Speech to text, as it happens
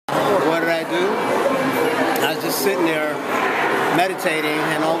just sitting there meditating,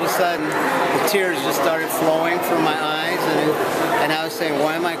 and all of a sudden the tears just started flowing from my eyes, and I was saying,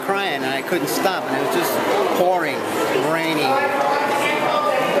 why am I crying? And I couldn't stop, and it was just pouring, raining,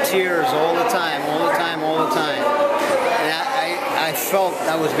 tears all the time, all the time, all the time. And I felt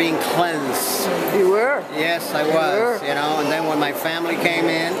I was being cleansed. You were? Yes, I was, you know. And then when my family came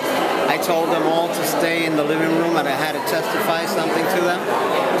in, I told them all to stay in the living room, and I had to testify something to them.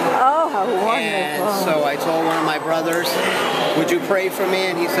 Oh, how wonderful. And so I told one of my brothers, would you pray for me?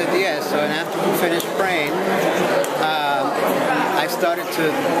 And he said yes. So and after we finished praying, I started to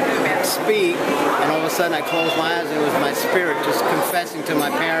speak, and all of a sudden I closed my eyes, and it was my spirit just confessing to my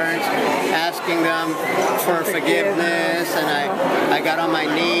parents, asking them for forgiveness, and I got on my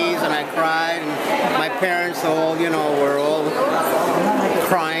knees and I cried, and my parents all, you know, were all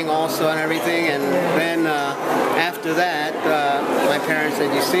crying also and everything. And then after that, my parents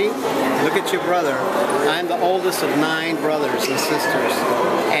said, you see, look at your brother. I'm the oldest of 9 brothers and sisters,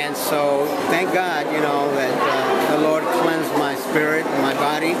 and so thank God, you know, that the Lord cleansed my spirit and my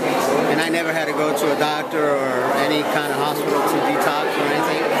body, and I never had to go to a doctor or any kind of hospital to detox or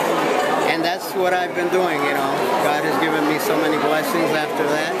anything. And that's what I've been doing, you know. God has given me so many blessings after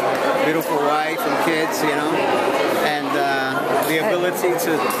that. Beautiful wife and kids, you know, and the ability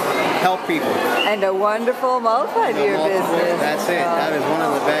to help people. And a wonderful multi-year business. That's it. That is one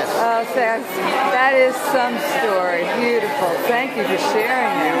of the best. Oh, that is some story. Beautiful. Thank you for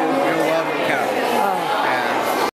sharing that. You're welcome, Carol. Oh.